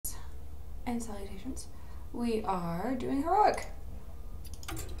And salutations. We are doing heroic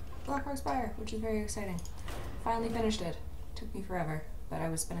Blackrock Spire, which is very exciting. Finally finished it. Took me forever, but I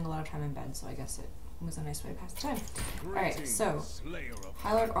was spending a lot of time in bed, so I guess it was a nice way to pass the time. Alright, so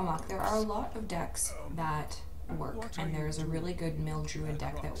Highlord Omokk. There are a lot of decks that work, and there's a really good Mill Druid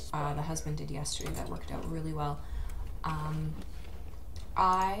deck that the husband did yesterday that worked out really well.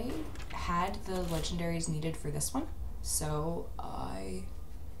 I had the legendaries needed for this one, so I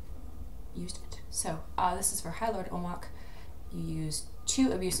used it. So this is for Highlord Omokk. You use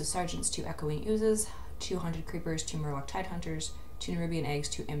 2 Abusive Sergeants, 2 Echoing Oozes, 2 Haunted Creepers, 2 Murloc Tidehunters, 2 Nerubian Eggs,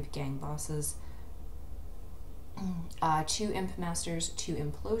 2 Imp Gang Bosses, 2 Imp Masters, 2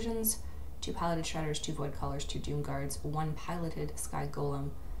 Implosions, 2 Piloted Shredders, 2 Void Callers, 2 Doom Guards, 1 Piloted Sky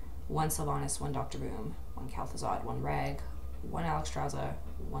Golem, 1 Sylvanas, 1 Dr. Boom, 1 Kalthazad, 1 Rag, 1 Alexstrasza,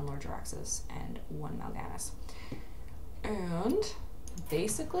 1 Lord Jaraxxus, and 1 Mal'Ganis. And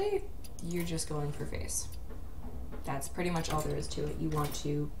basically, you're just going for face. That's pretty much all there is to it. You want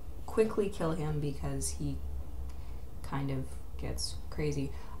to quickly kill him because he kind of gets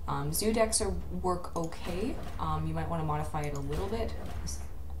crazy. Zoo decks work okay. You might want to modify it a little bit.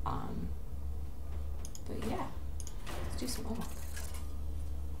 But yeah, let's do some Omokk.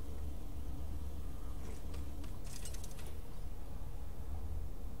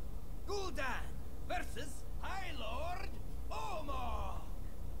 Gul'dan versus Highlord Omokk.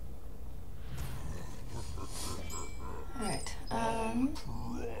 Alright,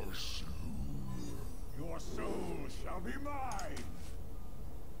 Your soul shall be mine.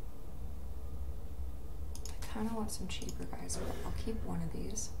 I kind of want some cheaper guys, but I'll keep one of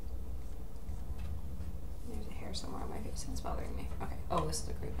these. There's a hair somewhere on my face and it's bothering me. Okay, oh, this is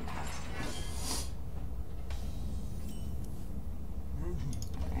a great one to have.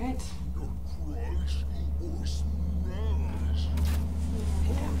 Alright.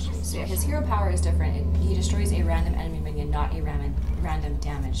 So yeah, his hero power is different. He destroys a random enemy minion, not a random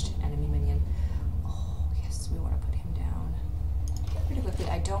damaged enemy minion. Oh, yes, we want to put him down pretty quickly.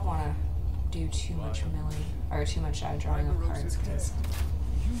 I don't want to do too much milling, or too much drawing of cards, because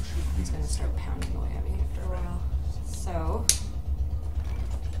he's going to start pounding away at me after a while. So,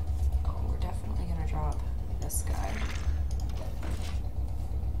 oh, we're definitely going to drop this guy.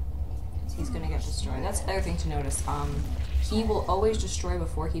 He's going to get destroyed. That's the other thing to notice. He will always destroy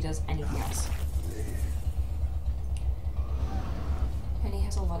before he does anything else. And he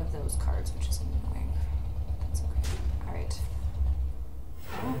has a lot of those cards, which is annoying. That's okay. Alright.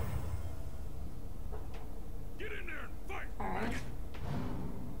 Oh. Get in there and fight. Alright.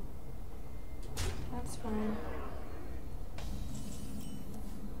 That's fine.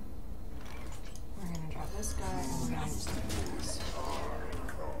 We're gonna drop this guy and we're gonna just do this.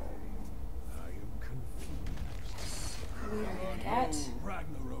 We are gonna get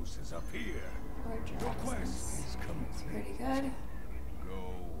Ragnaros is up here. Lord Jaraxxus. That's pretty good. Go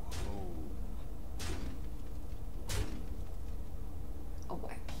home. Oh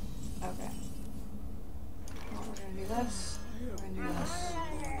boy. Okay. Well, we're gonna do this. We're gonna do this.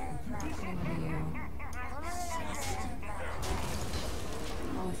 We're gonna do you.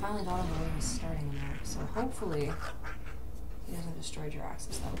 Well, we finally got him where he was starting there, so hopefully he doesn't destroy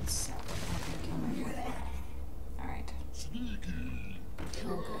Jaraxxus. That would suck. I'm not gonna kill my boy. Alright.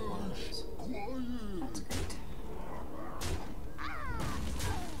 Kill good ones. That's great.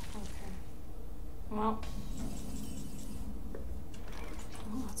 Okay. Well.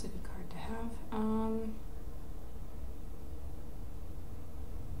 Oh, that's a good card to have. I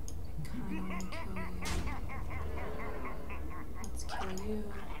kind of want to kill you. Let's kill you.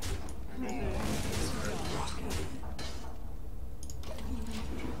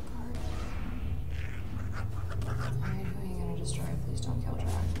 Alright, who are you gonna destroy? Please don't kill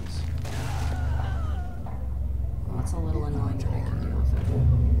Jaraxxus. Well, that's a little annoying, but I can deal with it.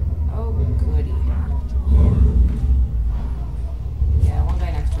 Oh, goody. Yeah, one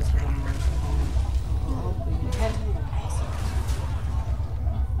guy next to us is going to oh, we can hit.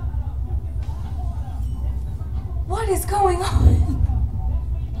 What is going on?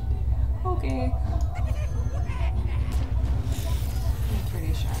 Okay. I'm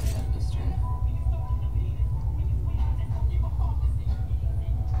pretty sure I'm dead this turn.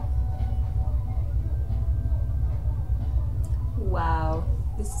 Wow.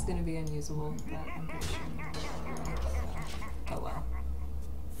 This is going to be unusable, but I'm pretty sure I'm going to do it. Oh well.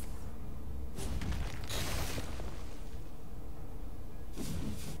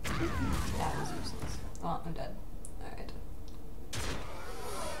 That was useless. Well, I'm dead. Alright.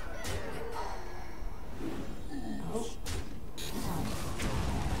 Oh.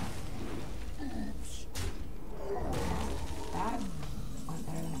 That went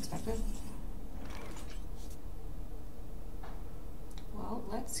better than expected.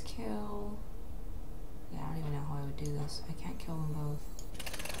 let's kill... Yeah, I don't even know how I would do this. I can't kill them both.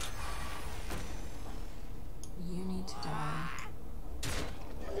 You need to die.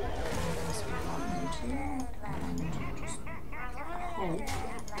 I'm gonna split off you two, and just hope.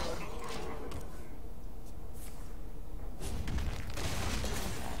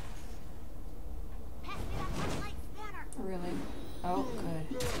 Really? Oh, good.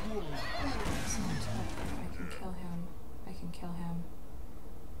 Excellent. Okay, I can kill him. I can kill him.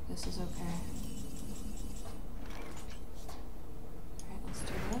 This is okay. Alright, let's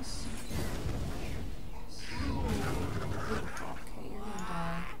do this. Yes. Okay, you're gonna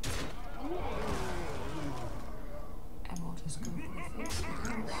die. And we'll just go for the face with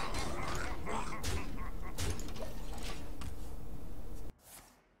this.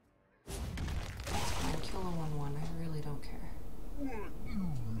 That's fine. Kill a 1/1. I really don't care.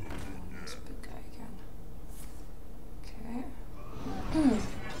 This big guy again. Okay.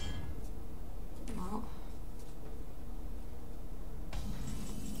 Well.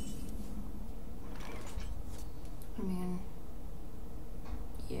 I mean,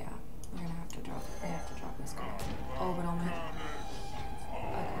 yeah, we're gonna have to drop. I have to drop this guy. Oh, but only.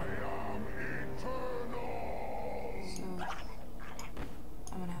 Okay. So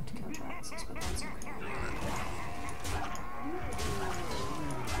I'm gonna have to kill Draxus, but that's okay.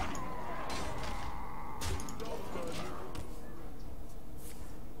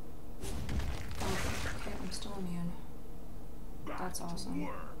 Okay, I'm still immune. That's awesome.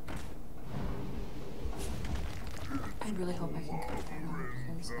 I really hope I can kill him,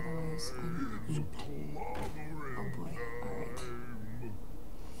 because otherwise I'm ooped. Oh boy, alright.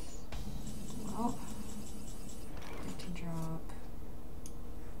 Well, I can drop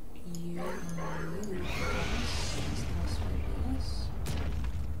you and you. That's the best way to do this.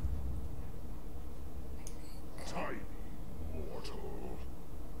 I think.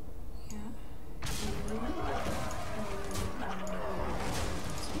 Yeah.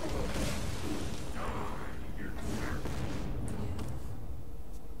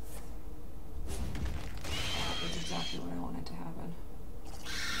 That's exactly what I wanted to happen.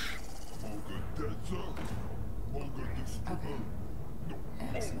 Okay.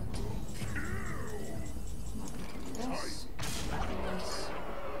 Excellent. Now we can do this. This.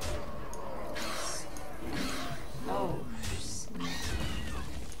 Oh, snap. Okay,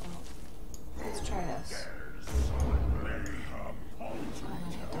 well, let's try this. I'm gonna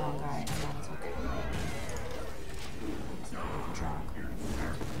hit the wrong guy, and that is okay. Drunk.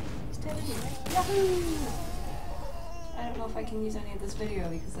 He's dead anyway. Yahoo! I don't know if I can use any of this video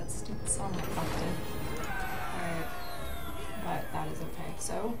because that stupid song I fucked it. Alright. But that is okay.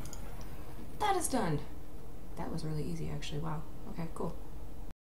 So, that is done. That was really easy actually. Wow. Okay, cool.